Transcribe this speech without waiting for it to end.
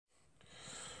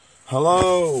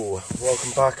Hello,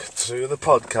 welcome back to the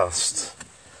podcast.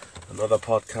 Another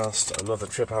podcast, another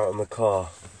trip out in the car.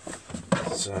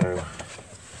 So,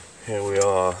 here we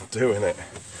are, doing it.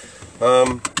 Bit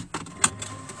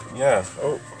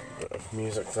of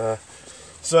music there.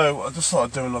 So, I just thought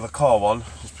I'd do another car one,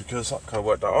 just because that kind of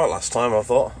worked out last time, I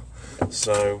thought.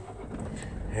 So,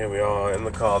 here we are in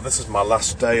the car. This is my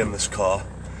last day in this car.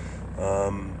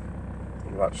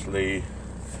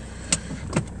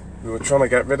 We were trying to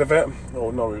get rid of it.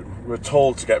 Oh no, we were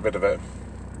told to get rid of it.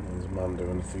 There's a man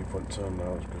doing a 3-point turn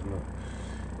now, it's good, isn't it?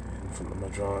 In front of my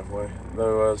driveway.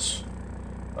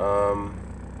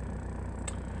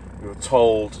 We were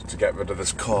told to get rid of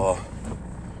this car.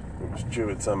 It was due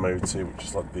its MOT, which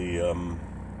is like the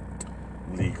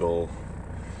legal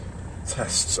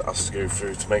tests it has to go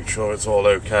through to make sure it's all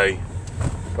okay.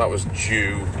 That was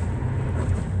due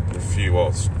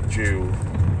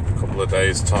a couple of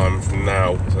days time from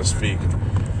now, as I speak,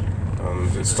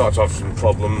 and it started off some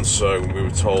problems, so we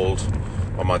were told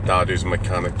by my dad, who's a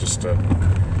mechanic, just to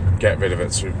get rid of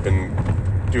it. So we've been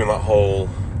doing that whole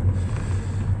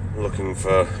looking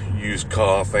for used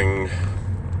car thing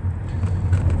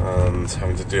and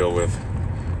having to deal with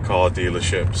car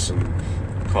dealerships and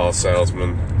car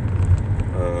salesmen,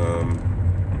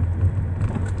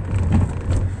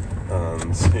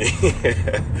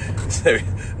 it's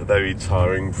a very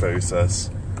tiring process,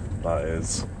 that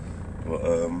is. But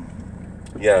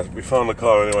we found the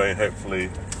car anyway. Hopefully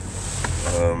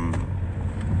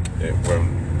it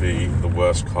won't be the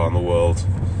worst car in the world.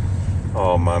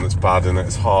 Oh man, it's bad, and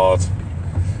it's hard.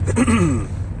 There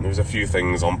was a few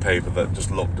things on paper that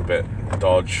just looked a bit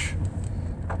dodge,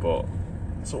 but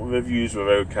sort of reviews were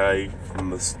okay from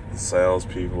the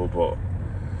salespeople, but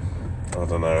I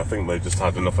don't know, I think they just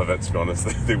had enough of it, to be honest.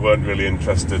 They weren't really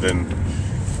interested in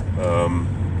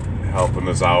helping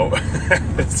us out,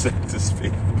 so to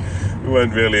speak. They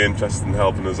weren't really interested in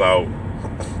helping us out.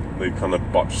 They kind of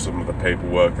botched some of the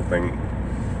paperwork, I think,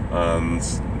 and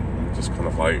just kind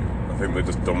of like, I think they're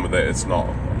just done with it. It's not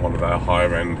one of their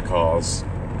higher end cars,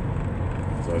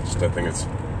 so I just don't think it's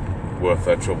worth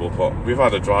their trouble. But we've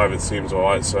had a drive, it seems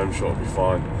alright, so I'm sure it'll be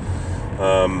fine.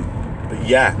 But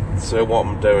yeah, so what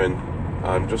I'm doing,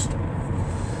 I'm just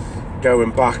going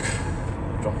back,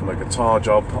 dropping a guitar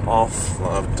job off that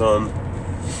I've done,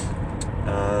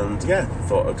 and yeah,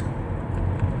 thought I'd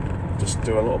just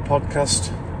do a little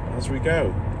podcast as we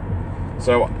go.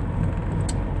 So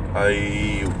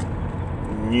I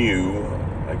knew,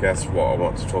 I guess, what I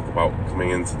want to talk about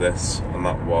coming into this, and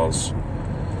that was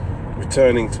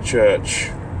returning to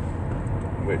church,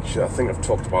 which I think I've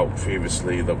talked about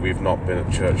previously, that we've not been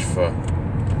at church for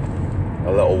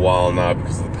a little while now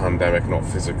because of the pandemic, not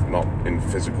in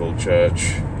physical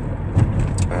church.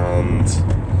 And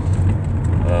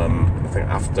I think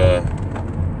after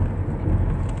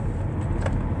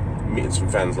meeting some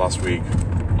friends last week,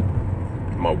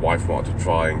 my wife wanted to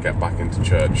try and get back into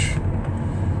church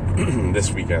this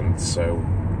weekend, so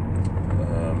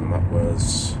that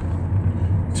was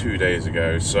 2 days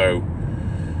ago. So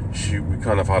we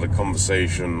kind of had a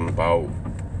conversation about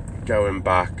going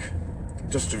back.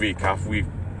 Just to recap, we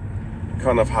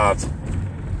kind of had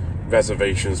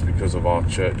reservations because of our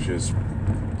church's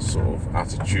sort of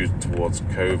attitude towards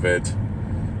COVID,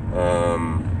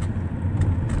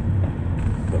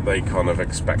 that they kind of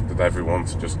expected everyone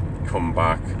to just come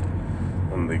back,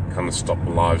 and they kind of stopped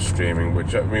the live streaming,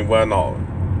 which, I mean, we're not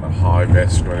at high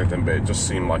risk or anything, but it just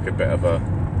seemed like a bit of a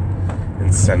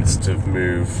insensitive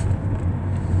move.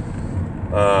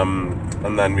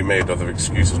 And then we made other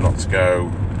excuses not to go.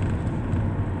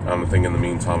 And I think in the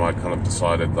meantime I kind of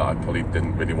decided that I probably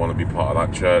didn't really want to be part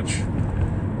of that church.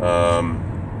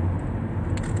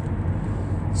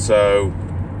 So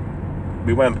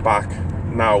we went back.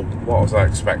 Now, what was I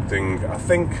expecting? I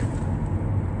think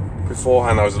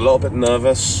beforehand I was a little bit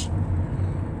nervous.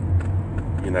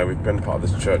 You know, we've been part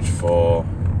of this church for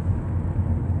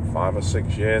 5 or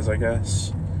 6 years, I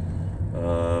guess.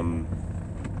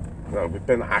 Well, we've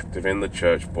been active in the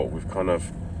church, but we've kind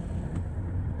of,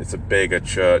 it's a bigger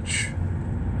church,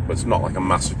 but it's not like a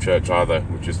massive church either,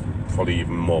 which is probably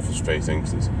even more frustrating,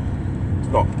 because it's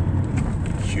not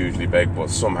hugely big, but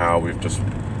somehow we've just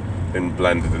been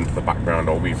blended into the background,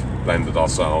 or we've blended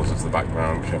ourselves into the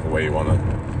background, whichever way you want to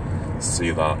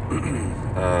see that.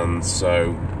 And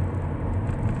so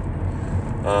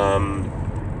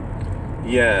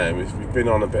we've been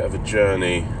on a bit of a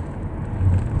journey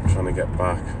trying to get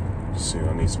back. Just see,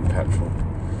 I need some petrol.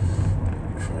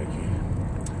 Crikey.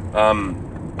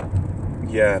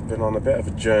 Been on a bit of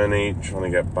a journey trying to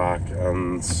get back,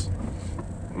 and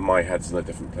my head's in a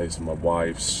different place than my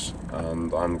wife's,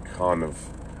 and I'm kind of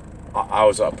I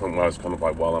was at a point where I was kind of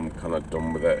like, well, I'm kind of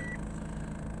done with it.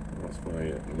 That's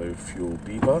my low fuel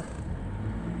beeper.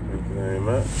 Thank you very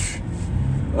much.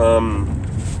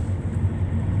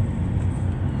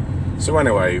 So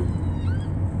anyway,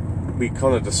 we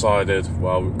kind of decided,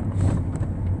 well,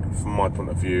 from my point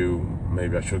of view,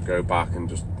 maybe I should go back and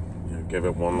just give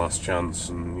it one last chance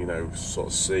and sort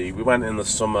of see. We went in the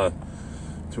summer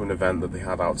to an event that they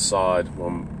had outside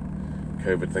when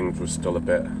COVID things were still a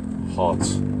bit hot,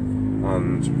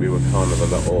 and we were kind of a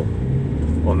little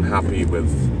unhappy with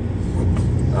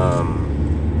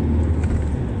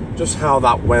just how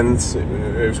that went.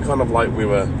 It was kind of like we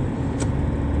were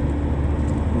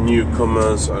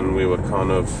newcomers, and we were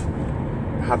kind of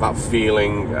had that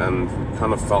feeling and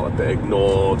kind of felt a bit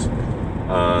ignored,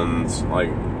 and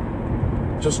like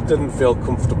just didn't feel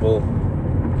comfortable.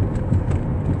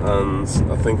 And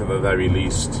I think at the very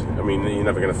least, I mean, you're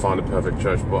never going to find a perfect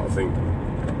church, but I think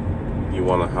you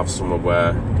want to have somewhere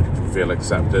where you can feel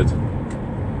accepted.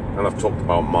 And I've talked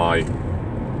about my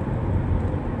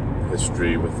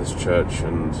history with this church,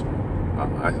 and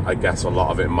I guess a lot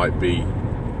of it might be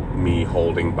me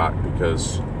holding back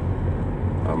because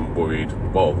I'm worried,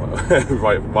 well,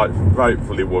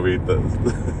 rightfully worried that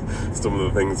some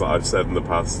of the things that I've said in the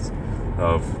past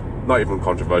of, not even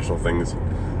controversial things,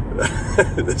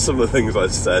 some of the things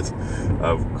I've said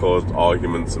have caused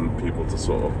arguments and people to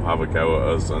sort of have a go at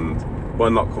us, and we're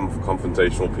not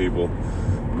confrontational people,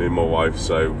 me and my wife,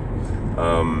 so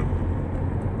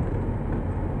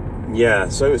yeah,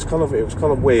 so it was kind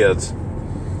of weird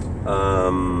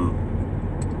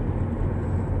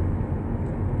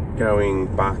going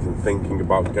back and thinking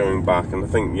about going back, and I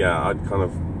think I'd kind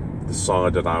of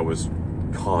decided I was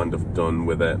kind of done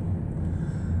with it.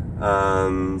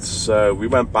 And so we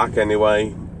went back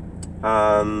anyway,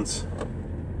 and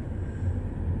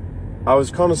I was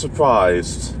kind of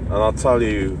surprised, and I'll tell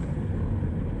you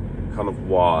kind of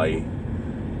why,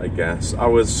 I guess. I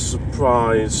was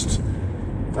surprised.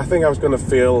 I think I was going to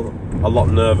feel a lot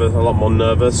more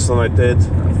nervous than I did,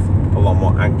 a lot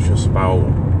more anxious about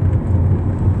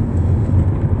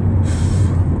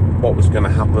what was going to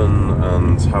happen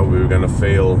and how we were going to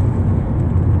feel.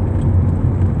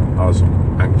 I was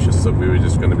anxious that we were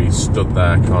just going to be stood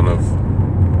there kind of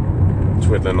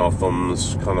twiddling our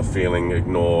thumbs, kind of feeling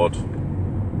ignored,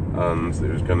 and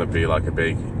it was going to be like a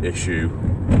big issue,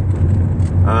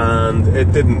 and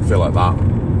it didn't feel like that,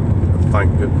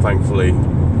 thankfully,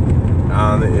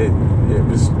 and it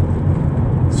was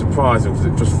surprising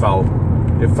because it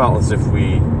felt as if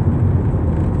we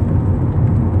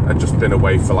had just been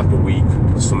away for like a week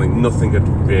or something. Nothing had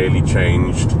really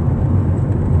changed.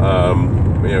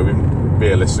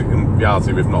 In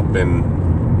reality, we've not been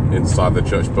inside the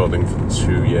church building for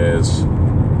 2 years,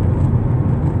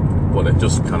 but it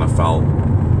just kind of felt,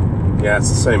 it's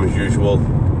the same as usual.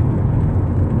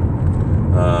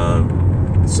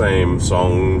 Same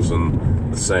songs and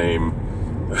the same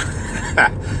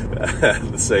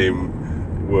the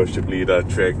same worship leader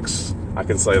tricks. I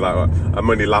can say that. I'm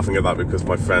only laughing at that because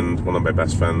my friend, one of my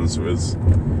best friends, was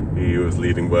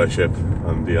leading worship,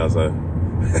 and he has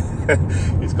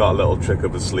he's got a little trick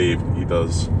up his sleeve. He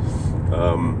does.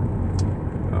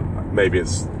 Maybe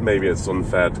it's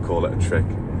unfair to call it a trick,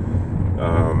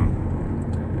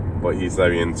 but he's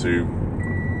very into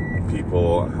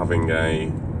people having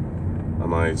a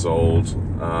nice old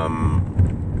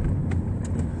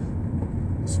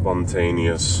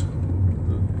spontaneous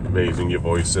raising your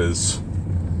voices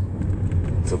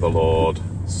to the Lord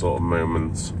sort of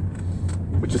moment,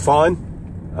 which is fine.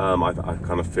 I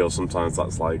kind of feel sometimes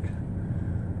that's like,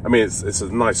 I mean, it's a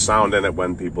nice sound in it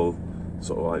when people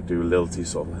sort of like do lilty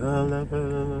sort of, all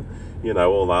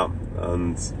that,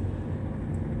 and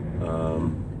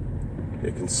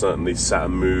it can certainly set a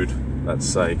mood, let's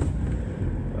say.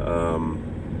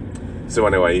 So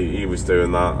anyway, he was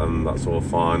doing that, and that's all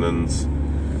fine, and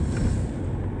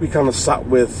we kind of sat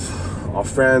with our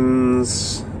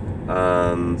friends,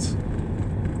 and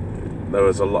there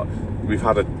was a lot. We've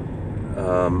had a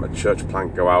church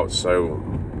plant go out, so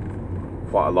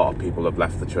quite a lot of people have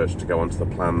left the church to go onto the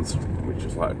plant, which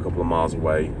is like a couple of miles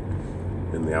away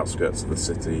in the outskirts of the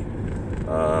city.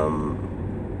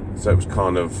 So it was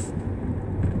kind of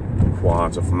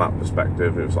quieter from that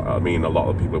perspective. It was like, I mean, a lot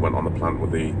of the people who went on the plant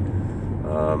with the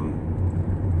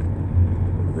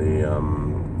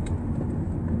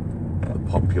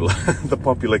popular the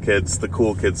popular kids, the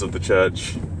cool kids of the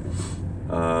church.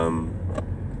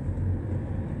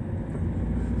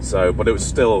 But it was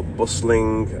still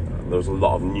bustling. There was a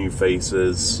lot of new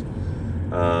faces,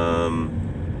 and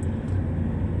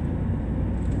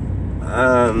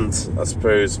I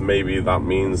suppose maybe that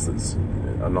means that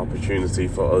an opportunity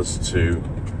for us to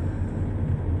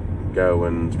go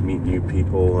and meet new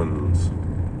people and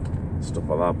stuff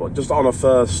like that. But just on a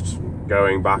first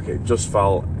going back, it just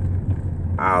felt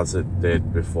as it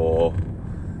did before.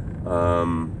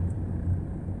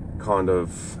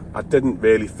 I didn't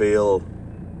really feel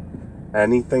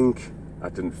anything. I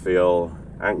didn't feel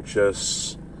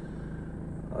anxious.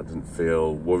 I didn't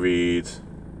feel worried.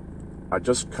 I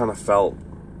just kind of felt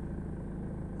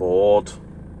bored.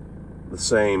 The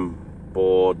same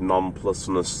bored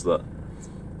nonplusness that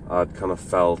I'd kind of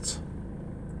felt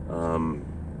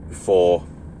before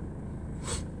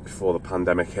the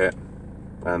pandemic hit,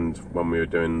 and when we were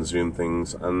doing the Zoom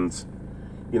things, and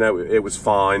it was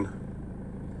fine.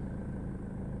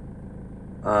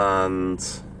 And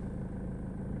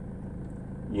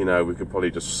we could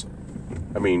probably just,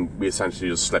 we essentially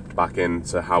just slipped back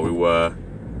into how we were.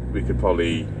 We could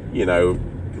probably,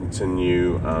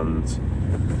 continue and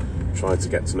try to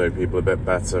get to know people a bit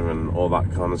better and all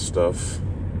that kind of stuff.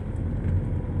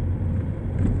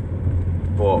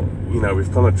 But,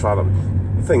 we've kind of tried that.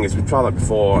 The thing is, we've tried that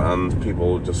before and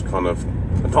people just kind of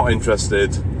are not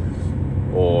interested,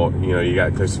 or, you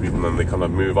get close to people and then they kind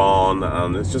of move on,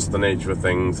 and it's just the nature of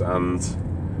things. And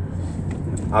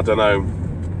I don't know,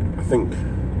 I think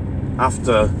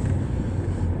after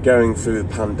going through the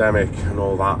pandemic and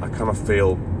all that, I kind of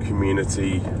feel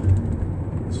community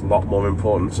is a lot more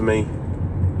important to me,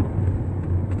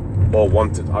 or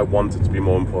I want it to be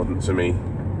more important to me.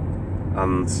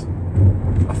 And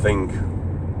I think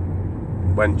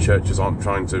when churches aren't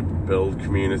trying to build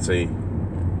community,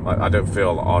 I don't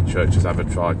feel that our church has ever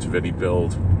tried to really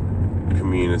build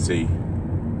community.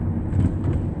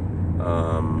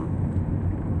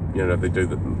 They do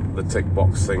the tick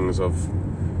box things of,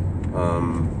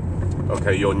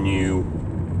 okay, you're new,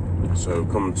 so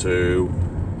come to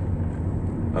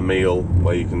a meal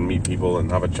where you can meet people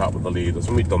and have a chat with the leaders,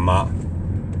 and we've done that.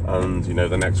 And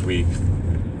the next week,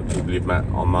 the people you've met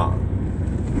on that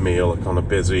meal are kind of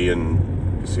busy, and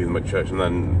you see them at church, and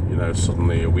then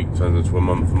suddenly a week turns into a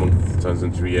month turns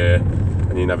into a year,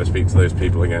 and you never speak to those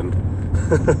people again.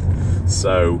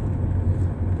 So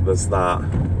there's that,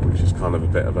 which is kind of a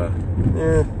bit of a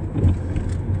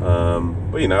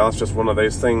but that's just one of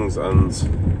those things. And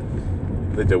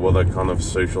they do other kind of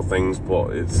social things, but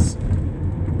it's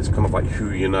kind of like who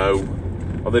you know.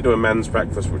 Or they do a men's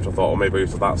breakfast, which I thought, maybe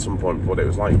go to that at some point, but it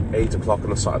was like 8 o'clock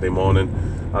on a Saturday morning,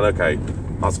 and okay,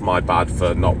 that's my bad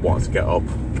for not wanting to get up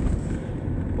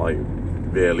like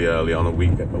really early on a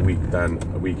weekend.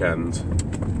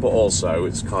 But also,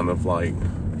 it's kind of like,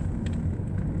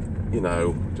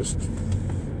 just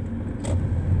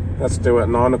let's do it at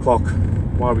 9 o'clock.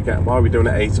 Why are we doing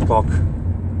it at 8 o'clock?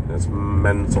 It's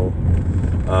mental.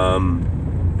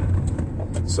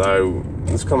 So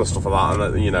there's kind of stuff like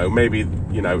that, and maybe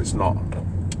it's not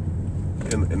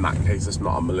in that case, it's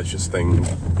not a malicious thing.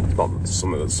 It's not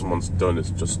something that someone's done. It's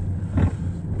just,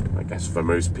 I guess, for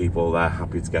most people, they're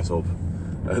happy to get up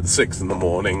at 6 in the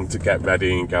morning to get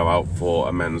ready and go out for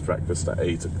a men's breakfast at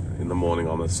 8 in the morning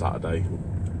on a Saturday.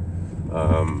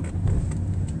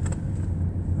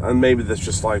 And maybe there's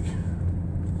just like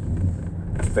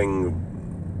a thing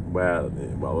where,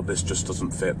 well, this just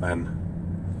doesn't fit then.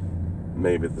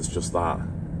 Maybe there's just that.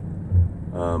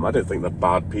 I don't think they're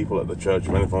bad people at the church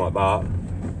or anything like that.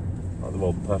 They're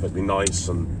all perfectly nice,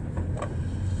 and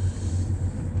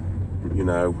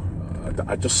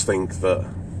I just think that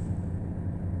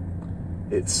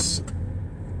it's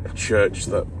a church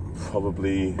that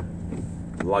probably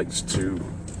likes to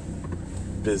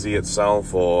busy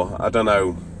itself, or I don't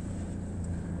know.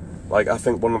 Like, I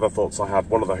think one of the hopes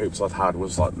I'd had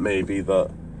was like maybe that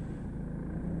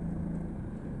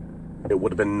it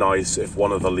would have been nice if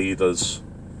one of the leaders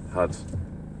had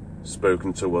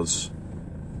spoken to us.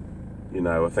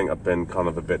 I think I've been kind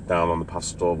of a bit down on the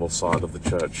pastoral side of the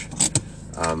church,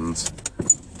 and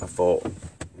I thought,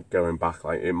 going back,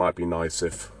 like, it might be nice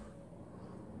if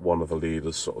one of the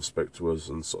leaders sort of spoke to us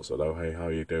and sort of said, "Oh, hey, how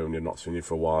are you doing? You've not seen you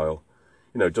for a while."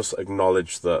 Just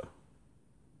acknowledge that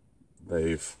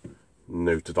they've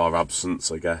noted our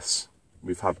absence, I guess.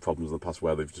 We've had problems in the past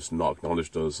where they've just not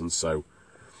acknowledged us, and so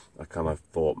I kind of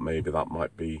thought maybe that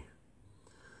might be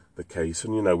the case.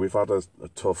 And, we've had a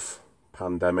tough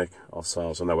pandemic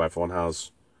ourselves. I know everyone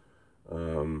has.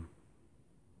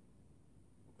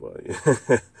 But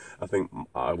I think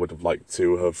I would have liked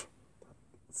to have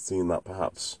seen that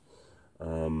perhaps.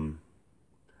 And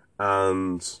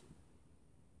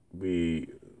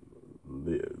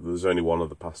there's only one of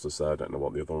the pastors there. I don't know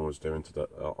what the other one was doing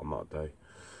on that day.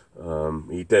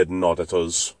 He did nod at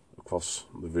us across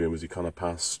the room as he kind of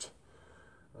passed.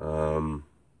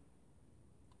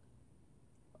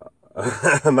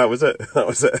 And that was it. That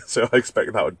was it. So I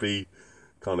expect that would be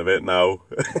kind of it now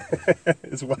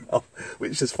as well,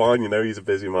 which is fine. He's a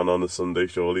busy man on a Sunday,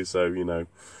 surely. So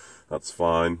that's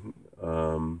fine.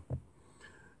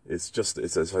 It's just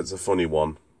it's a funny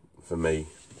one for me.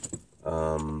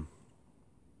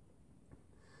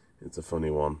 It's a funny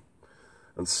one,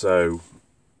 and so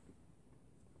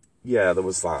yeah, there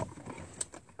was that,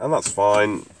 and that's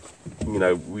fine.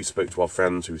 We spoke to our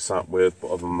friends who we sat with,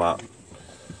 but other than that,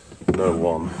 no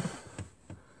one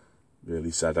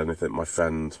really said anything. My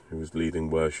friend who was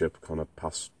leading worship kind of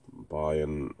passed by,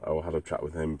 and I had a chat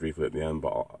with him briefly at the end,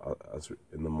 but as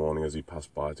in the morning as he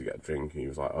passed by to get a drink, he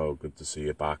was like, "Oh, good to see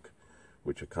you back,"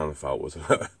 which I kind of felt was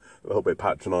a little bit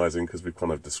patronising, because we've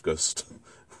kind of discussed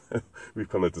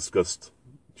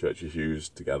church issues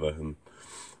together and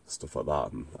stuff like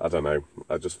that, and I don't know,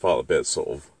 I just felt a bit sort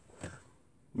of,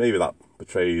 maybe that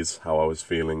betrays how I was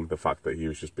feeling, the fact that he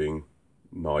was just being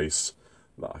nice,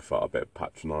 that I felt a bit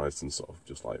patronised and sort of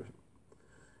just like,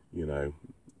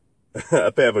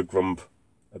 a bit of a grump,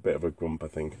 I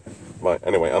think. Right,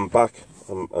 anyway, I'm back.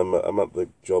 I'm at the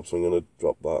job, so I'm going to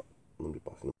drop that. I'm going to be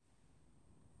back in a...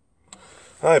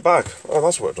 Hi, back. Oh,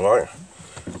 that's worked alright.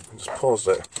 I just paused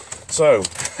it. So,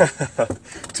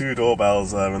 2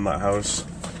 doorbells there in that house.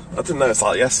 I didn't notice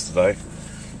that yesterday.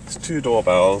 There's 2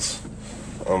 doorbells,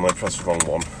 and I pressed the wrong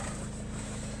one.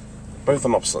 Both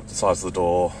on opposite sides of the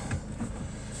door.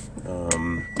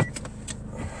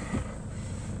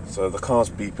 So the car's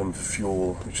beeping for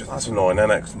fuel, that's annoying,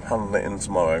 innit? Because I'm handing it in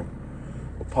tomorrow.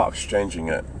 We're part exchanging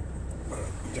it.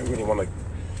 You don't really want to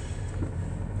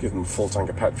give them a full tank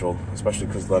of petrol, especially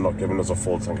because they're not giving us a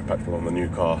full tank of petrol on the new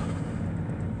car.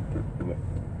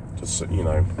 Just so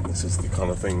this is the kind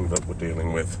of thing that we're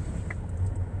dealing with.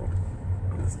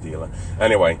 This dealer.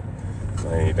 Anyway,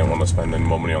 they don't want to spend any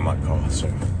more money on that car,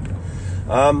 so.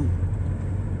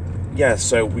 Yeah,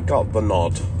 so we got the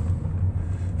nod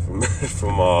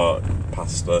from our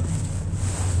pastor,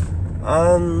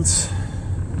 and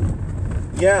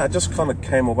yeah, I just kind of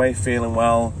came away feeling,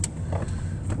 well,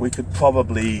 we could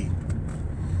probably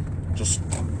just,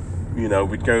 we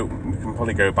can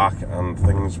probably go back and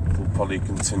things will probably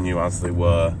continue as they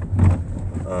were,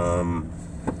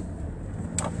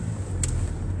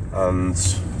 and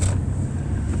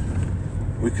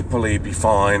we could probably be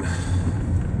fine,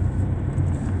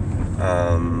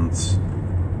 and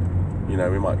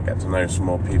we might get to know some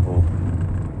more people.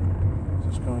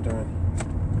 What's this guy doing?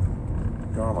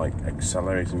 Guy like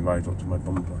accelerating right up to my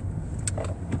bumper.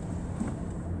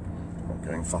 Not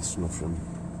going fast enough for him.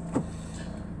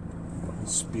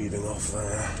 Speeding off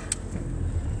there.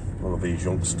 One of these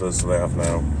youngsters they have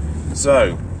now.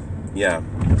 So, yeah,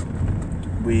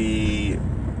 we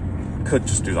could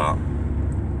just do that.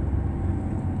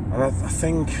 And I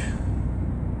think,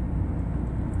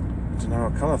 I don't know,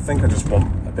 I kind of think I just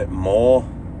want a bit more.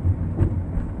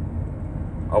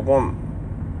 I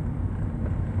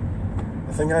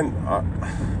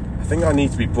think I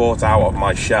need to be brought out of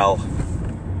my shell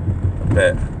a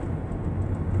bit.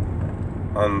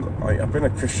 And I've been a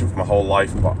Christian for my whole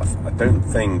life, but I don't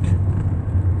think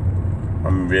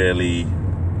I'm really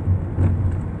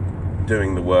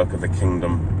doing the work of the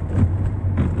kingdom.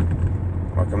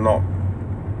 Like,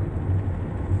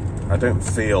 I don't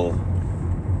feel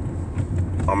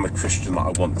I'm the Christian that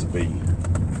I want to be,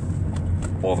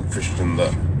 or the Christian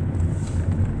that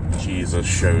Jesus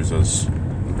shows us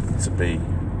to be.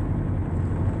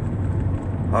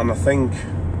 And I think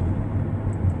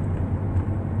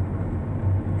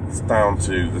it's down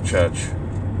to the church.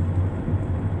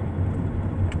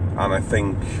 And I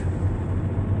think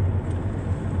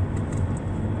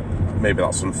maybe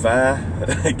that's unfair,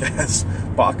 I guess.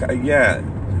 But yeah,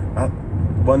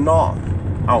 we're not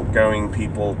outgoing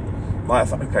people.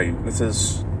 Okay, this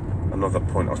is another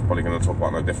point I was probably going to talk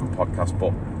about in a different podcast,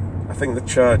 but I think the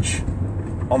church,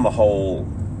 on the whole,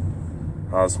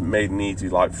 has made an easy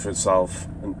life for itself.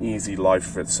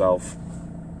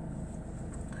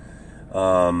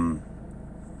 I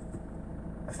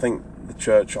think the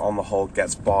church, on the whole,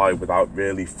 gets by without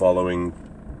really following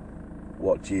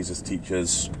what Jesus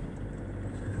teaches.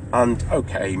 And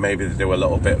okay, maybe they do a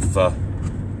little bit for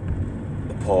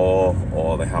the poor,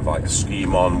 or they have like a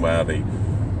scheme on where they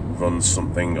run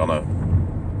something on a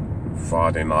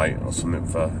Friday night or something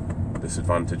for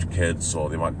disadvantaged kids, or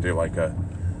they might do like a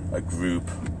group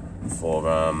for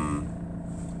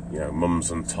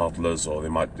mums and toddlers, or they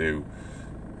might do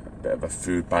a bit of a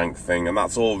food bank thing, and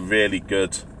that's all really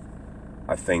good,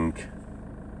 I think.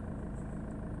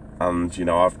 And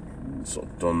I've sort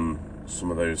of done some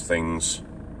of those things,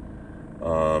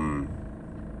 but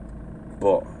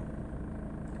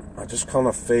I just kind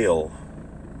of feel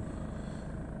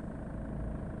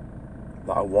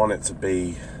that I want it to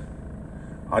be.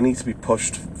 I need to be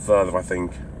pushed further, I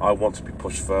think. I want to be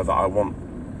pushed further. I want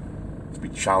to be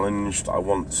challenged. I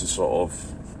want to sort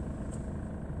of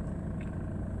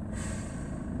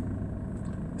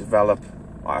develop.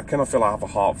 I kind of feel I have a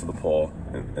heart for the poor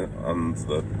and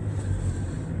the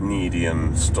needy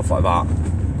and stuff like that.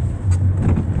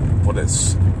 But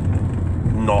it's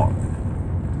not.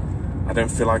 I don't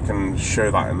feel I can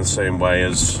show that in the same way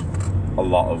as a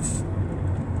lot of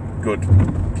good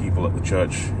people at the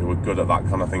church who are good at that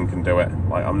kind of thing can do it.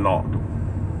 Like, I'm not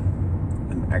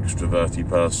an extroverty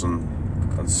person,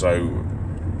 and so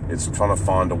it's trying to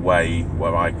find a way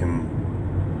where I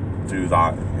can do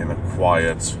that in a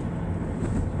quiet,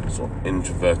 sort of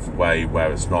introverted way,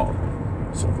 where it's not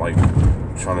sort of like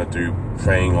trying to do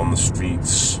praying on the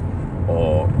streets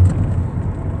or,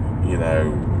 you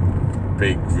know,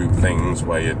 big group things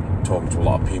where you're talking to a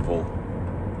lot of people.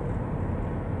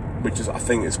 Which is, I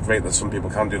think it's great that some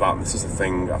people can do that. And this is the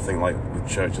thing I think, like, the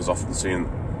church is often seen,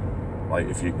 like,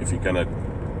 if you're gonna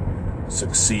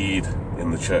succeed in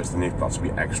the church, then you've got to be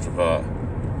extrovert.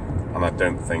 And I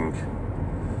don't think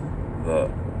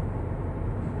that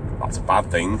that's a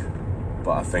bad thing,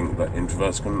 but I think that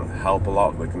introverts can help a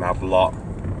lot. They can add a lot.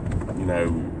 You know,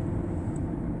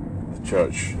 the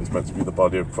church is meant to be the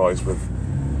body of Christ with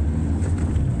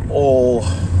all.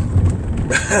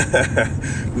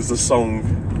 There's a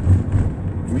song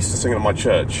we used to sing at my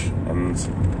church, and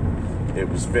it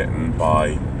was written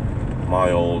by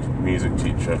my old music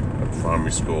teacher at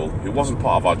primary school, who wasn't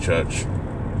part of our church,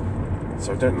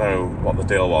 so I don't know what the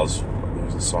deal was, but there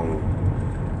was a song,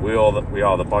 we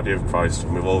are the body of Christ,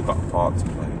 and we've all got a part to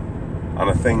play. And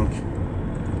I think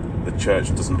the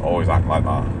church doesn't always act like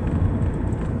that.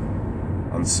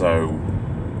 And so,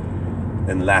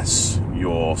 unless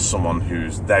you're someone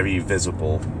who's very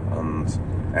visible and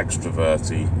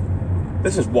extroverty,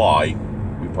 this is why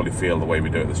we probably feel the way we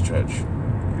do at this church,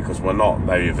 because we're not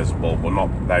very visible, we're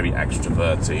not very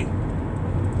extroverty,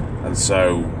 and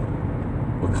so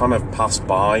we're kind of passed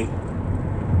by.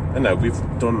 You know, we've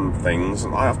done things,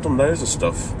 and I've done loads of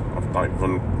stuff. I've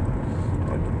run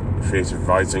creative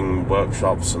writing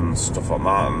workshops and stuff like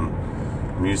that, and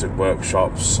music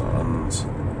workshops,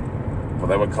 but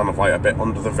they were kind of like a bit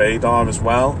under the radar as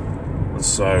well, and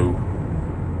so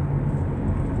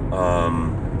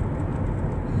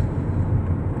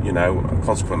you know,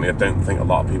 consequently, I don't think a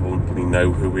lot of people really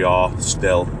know who we are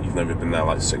still, even though we've been there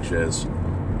like 6 years,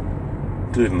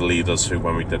 including the leaders who,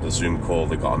 when we did a Zoom call,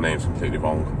 they got our names completely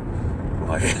wrong,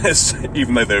 like,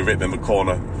 even though they were written in the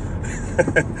corner.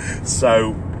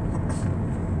 So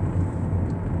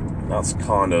that's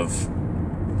kind of,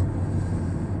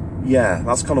 yeah,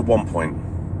 that's kind of one point.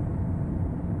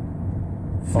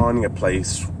 Finding a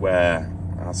place where,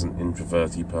 as an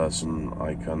introverted person,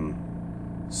 I can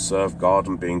serve God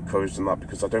and be encouraged in that,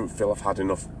 because I don't feel I've had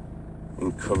enough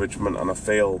encouragement, and I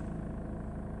feel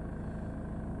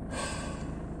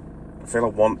I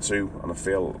want to, and I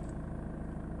feel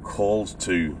called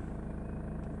to,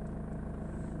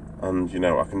 and, you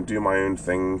know, I can do my own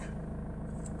thing,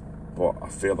 but I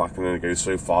feel I can only go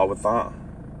so far with that.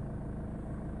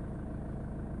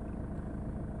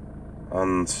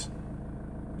 And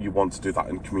you want to do that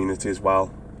in community as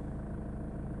well.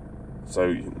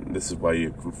 So this is where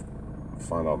you can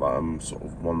find out that I'm sort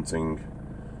of wanting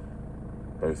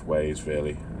both ways,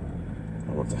 really.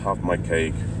 I want to have my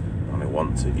cake and I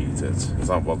want to eat it. Is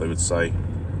that what they would say?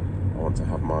 I want to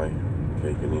have my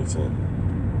cake and eat it.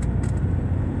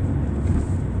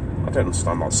 I don't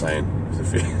understand that saying.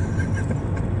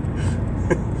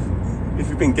 If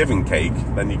you've been given cake,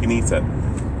 then you can eat it.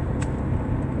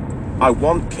 I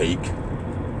want cake,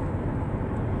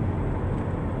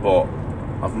 but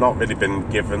I've not really been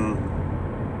given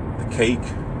the cake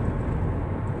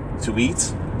to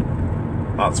eat.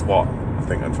 That's what I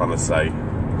think I'm trying to say.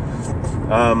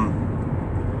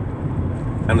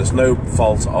 And it's no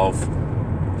fault of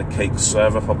the cake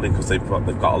server, probably, because they've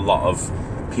got a lot of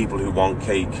people who want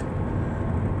cake,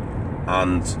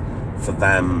 and for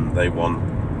them,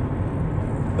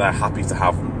 they're happy to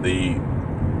have the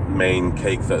main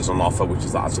cake that is on offer, which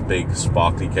is that's a big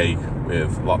sparkly cake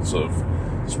with lots of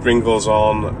sprinkles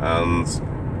on and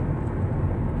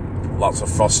lots of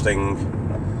frosting,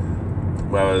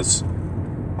 whereas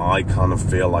I kind of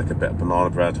feel like a bit of banana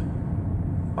bread.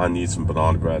 I need some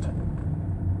banana bread.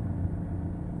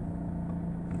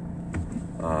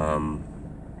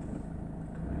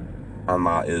 And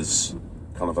that is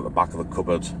kind of at the back of the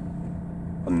cupboard,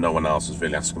 and no one else is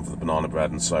really asking for the banana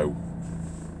bread, and so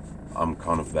I'm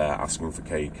kind of there asking for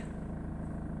cake,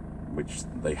 which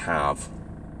they have,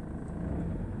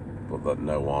 but that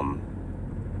no one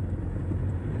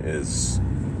is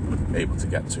able to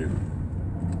get to.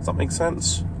 Does that make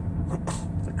sense?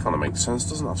 That kind of makes sense,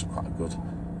 doesn't it? That's quite a good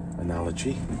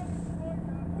analogy.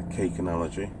 The cake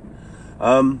analogy.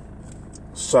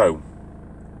 So,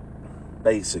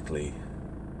 basically,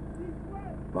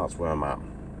 that's where I'm at.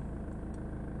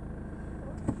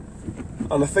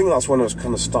 And I think that's when I was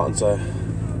kind of starting to...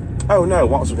 Oh no,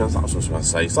 what was I going to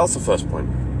say? So that's the first point.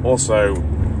 Also,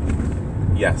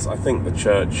 yes, I think the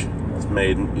church has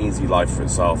made an easy life for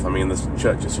itself. I mean, there's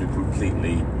churches who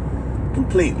completely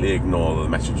ignore the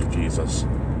message of Jesus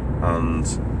and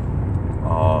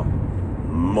are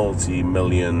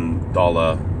multi-million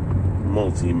dollar,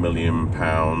 multi-million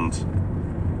pound,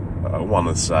 I want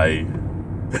to say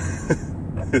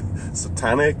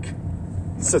satanic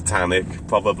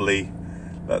probably,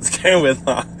 let's go with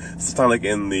that, satanic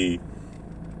in the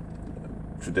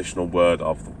traditional word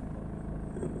of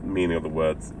the meaning of the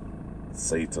word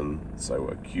Satan, so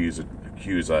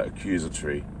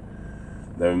accusatory.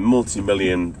 There are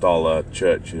multi-million dollar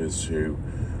churches who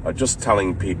are just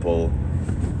telling people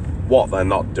what they're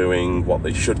not doing, what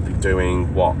they should be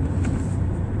doing, what,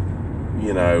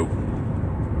 you know,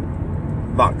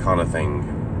 that kind of thing.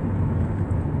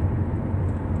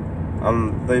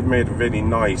 And they've made a really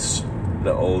nice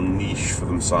little niche for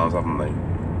themselves, haven't they?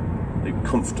 They're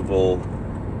comfortable.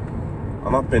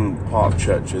 And I've been part of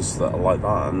churches that are like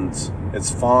that, and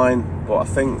it's fine, but I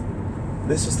think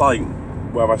this is like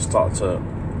where I start to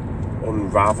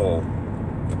unravel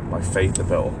my faith a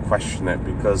bit, or question it,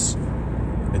 because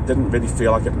it didn't really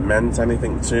feel like it meant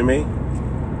anything to me.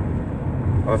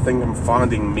 And I think I'm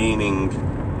finding meaning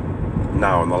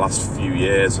now in the last few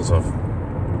years as I've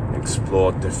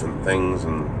explored different things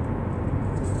and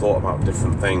thought about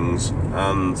different things,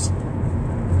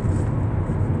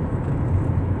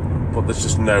 but there's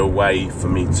just no way for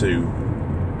me to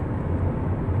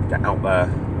get out there.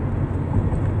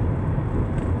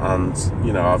 And,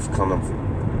 you know, I've kind of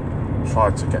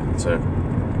tried to get into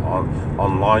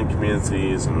online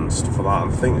communities and stuff like that,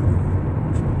 and I think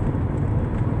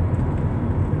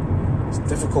it's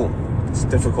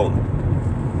difficult.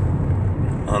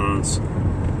 And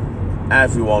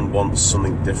everyone wants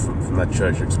something different from their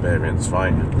church experience,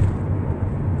 right?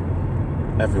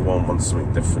 Everyone wants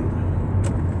something different.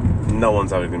 No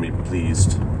one's ever going to be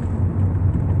pleased.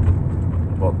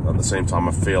 But at the same time,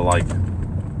 I feel like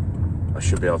I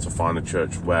should be able to find a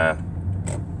church where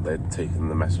they've taken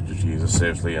the message of Jesus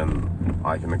seriously, and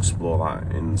I can explore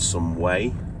that in some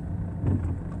way.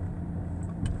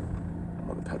 I'm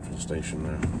at the petrol station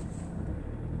now.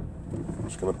 I'm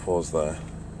just going to pause there.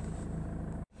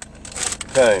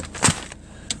 Okay,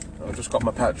 I've just got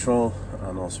my petrol,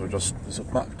 and also there's a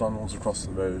McDonald's across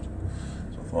the road,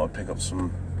 so I thought I'd pick up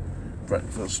some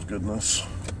breakfast goodness.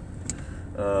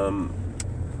 I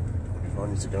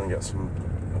need to go and get a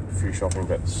few shopping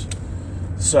bits.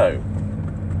 So,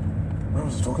 what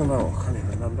was I talking about? I can't even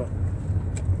remember.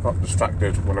 I got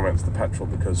distracted when I went to the petrol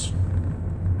because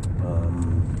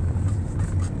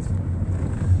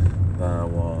there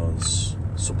was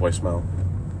Subway smell.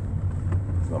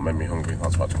 That made me hungry.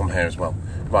 That's about to come here as well.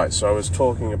 Right, so I was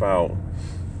talking about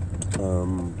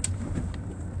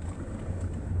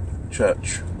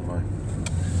church.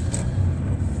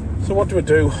 So what do I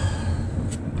do?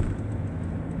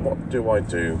 What do I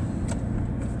do?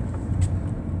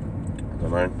 I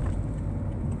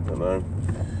don't know.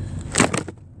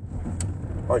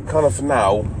 Like, kind of for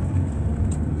now,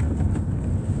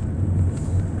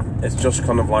 it's just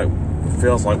kind of like, it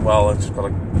feels like, well, it's just got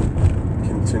to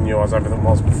continue as everything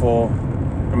was before.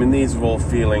 I mean, these are all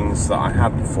feelings that I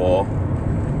had before.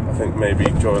 I think maybe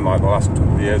during like the last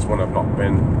couple of years when I've not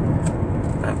been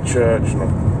at church, and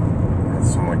I've had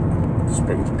some like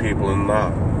speaking to people and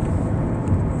that,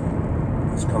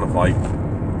 it's kind of like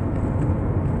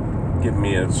give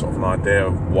me a sort of an idea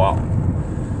of what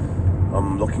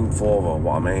I'm looking for or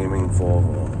what I'm aiming for,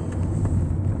 or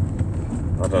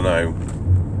I don't know.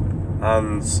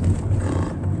 And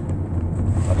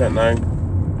I don't know,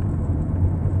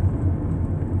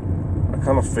 I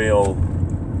kind of feel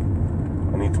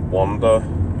I need to wander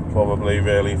probably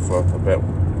really for a bit,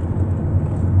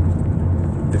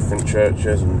 different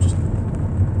churches, and just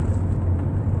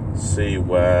see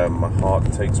where my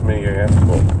heart takes me, I guess.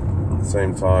 But at the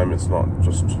same time, it's not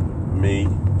just me,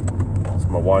 it's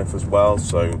my wife as well,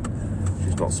 so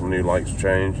she's not someone who likes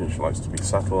change, and she likes to be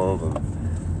settled. And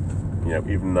you know,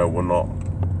 even though we're not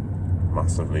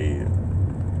massively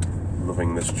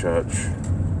loving this church,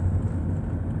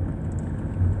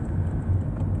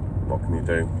 what can you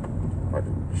do?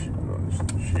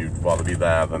 She'd rather be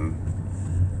there than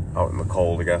out in the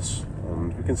cold, I guess.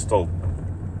 And we can still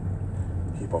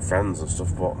keep our friends and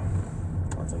stuff, but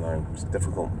I don't know, it's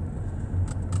difficult.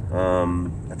 I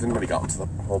didn't really get onto the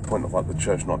whole point of like the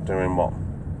church not doing what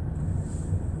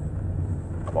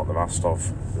they're asked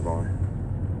of, did I?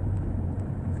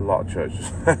 A lot of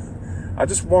churches. I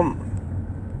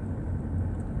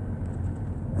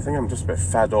think I'm just a bit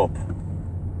fed up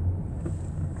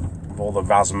of all the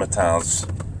razzmatazz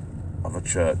of a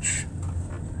church,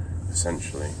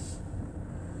 essentially.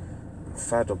 I'm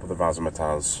fed up with the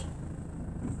razzmatazz.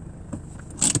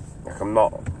 Like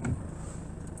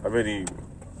I've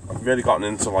really gotten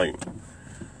into like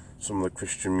some of the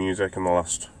Christian music in the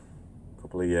last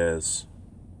couple of years.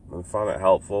 And I find it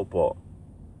helpful, but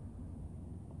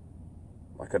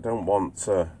like I don't want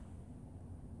to.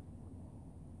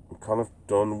 I'm kind of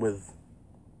done with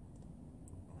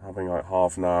having like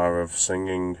half an hour of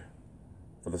singing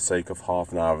for the sake of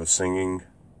half an hour of singing,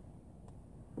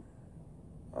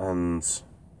 and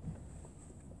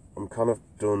I'm kind of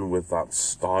done with that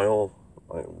style.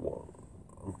 Like,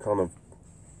 I'm kind of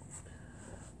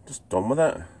just done with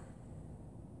it,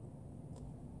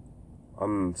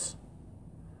 and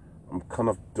I'm kind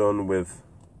of done with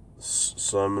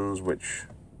sermons which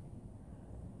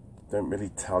don't really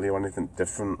tell you anything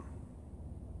different.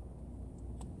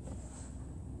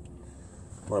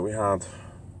 Like we had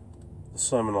the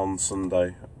sermon on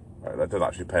Sunday. I did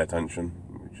actually pay attention,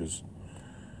 which is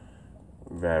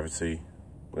a rarity.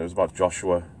 It was about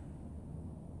Joshua,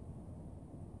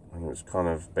 and it was kind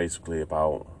of basically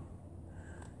about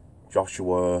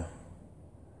Joshua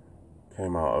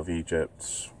came out of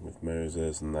Egypt with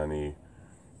Moses, and then he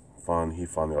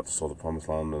finally got to saw the Promised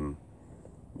Land, and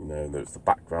you know, there's the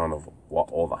background of what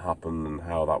all that happened and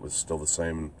how that was still the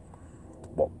same,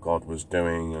 what God was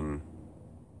doing, and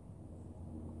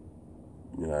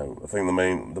you know, I think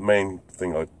the main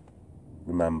thing I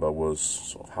remember was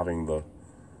sort of having the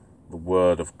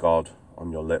word of God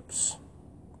on your lips,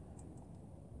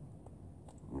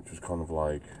 which was kind of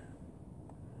like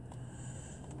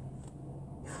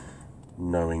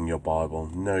knowing your Bible,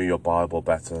 know your Bible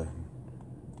better,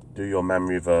 do your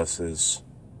memory verses,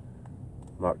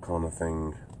 that kind of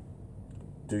thing.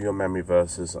 Do your memory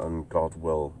verses and God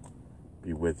will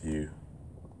be with you,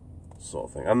 sort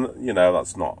of thing. And you know,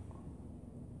 that's not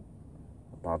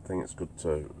a bad thing. It's good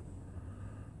to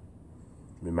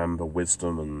remember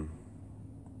wisdom and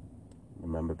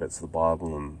remember bits of the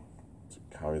Bible and to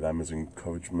carry them as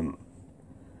encouragement,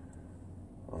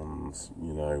 and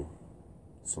you know,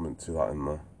 something to that in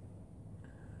there.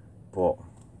 But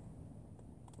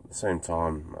at the same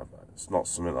time, it's not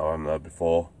something that I haven't heard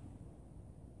before.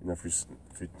 You know, if you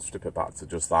strip it back to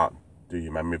just that, do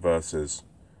your memory verses,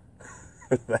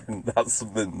 then that's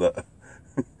something that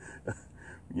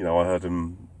you know, I heard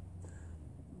in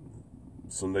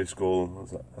Sunday school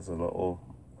as a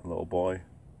little boy.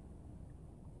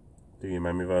 Do your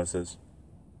memory verses.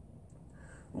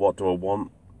 What do I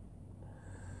want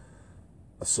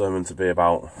a sermon to be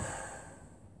about?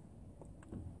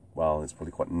 Well, it's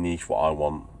probably quite niche what I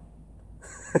want.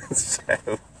 So,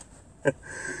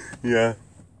 yeah.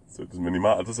 So it doesn't really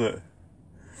matter, does it?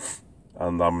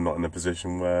 And I'm not in a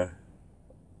position where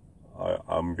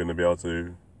I'm going to be able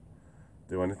to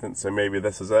do anything. So maybe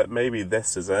this is it. Maybe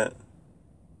this is it.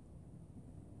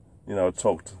 You know, I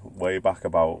talked way back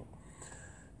about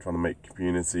trying to make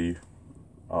community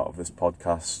out of this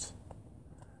podcast,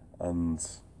 and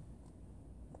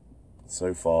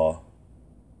so far,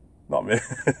 not really,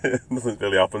 nothing's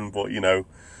really happened. But you know,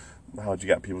 how do you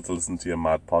get people to listen to your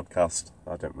mad podcast?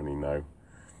 I don't really know.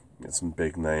 Get some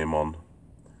big name on.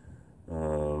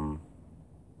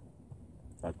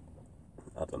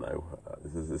 I don't know.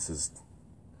 This is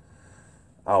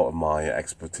out of my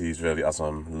expertise really, as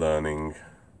I'm learning.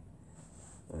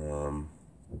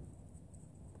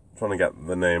 Trying to get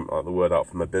the name, like the word out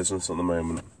from my business at the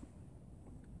moment.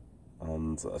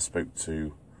 And I spoke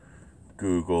to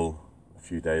Google a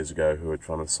few days ago, who were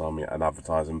trying to sell me an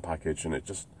advertising package, and it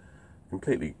just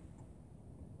completely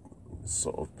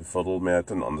sort of befuddled me. I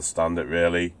didn't understand it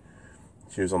really.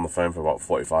 She was on the phone for about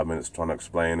 45 minutes trying to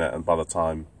explain it, and by the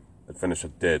time I'd finished, I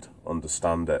did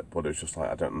understand it, but it was just like,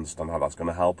 I don't understand how that's going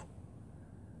to help.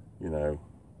 You know,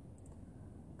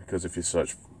 because if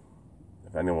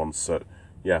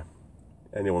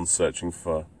anyone's searching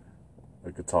for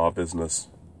a guitar business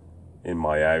in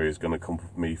my area is going to come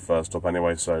with me first up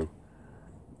anyway, so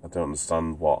I don't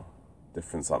understand what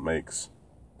difference that makes.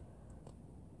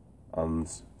 And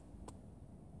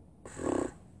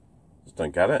just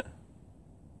don't get it.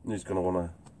 Who's going to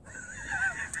want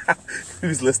to...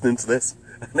 Who's listening to this?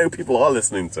 I know people are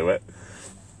listening to it.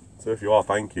 So if you are,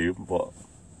 thank you. But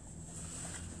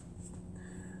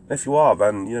if you are,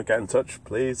 then, you know, get in touch,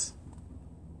 please.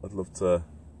 I'd love to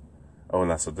Oh,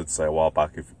 unless I did say a while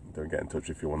back, if don't get in touch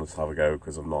if you want us to have a go,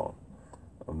 because I'm not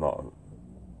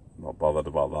bothered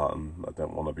about that, and I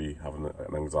don't want to be having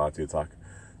an anxiety attack.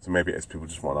 So maybe it's people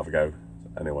just want to have a go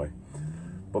anyway.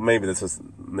 But maybe this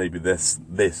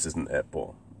isn't it.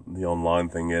 But the online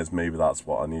thing is, maybe that's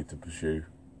what I need to pursue.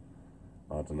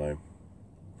 I don't know.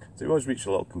 So we always reach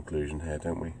a little conclusion here,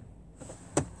 don't we?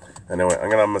 Anyway, I'm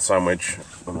gonna have my sandwich,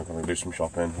 and I'm gonna do some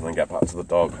shopping, and then get back to the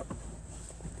dog.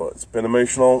 But it's been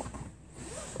emotional.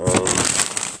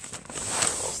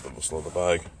 That's the bustle of the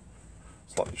bag.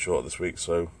 Slightly short this week,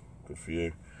 so good for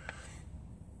you.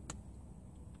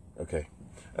 Okay.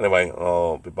 Anyway,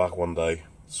 I'll be back one day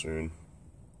soon.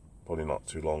 Probably not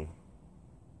too long.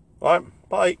 Alright,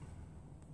 bye.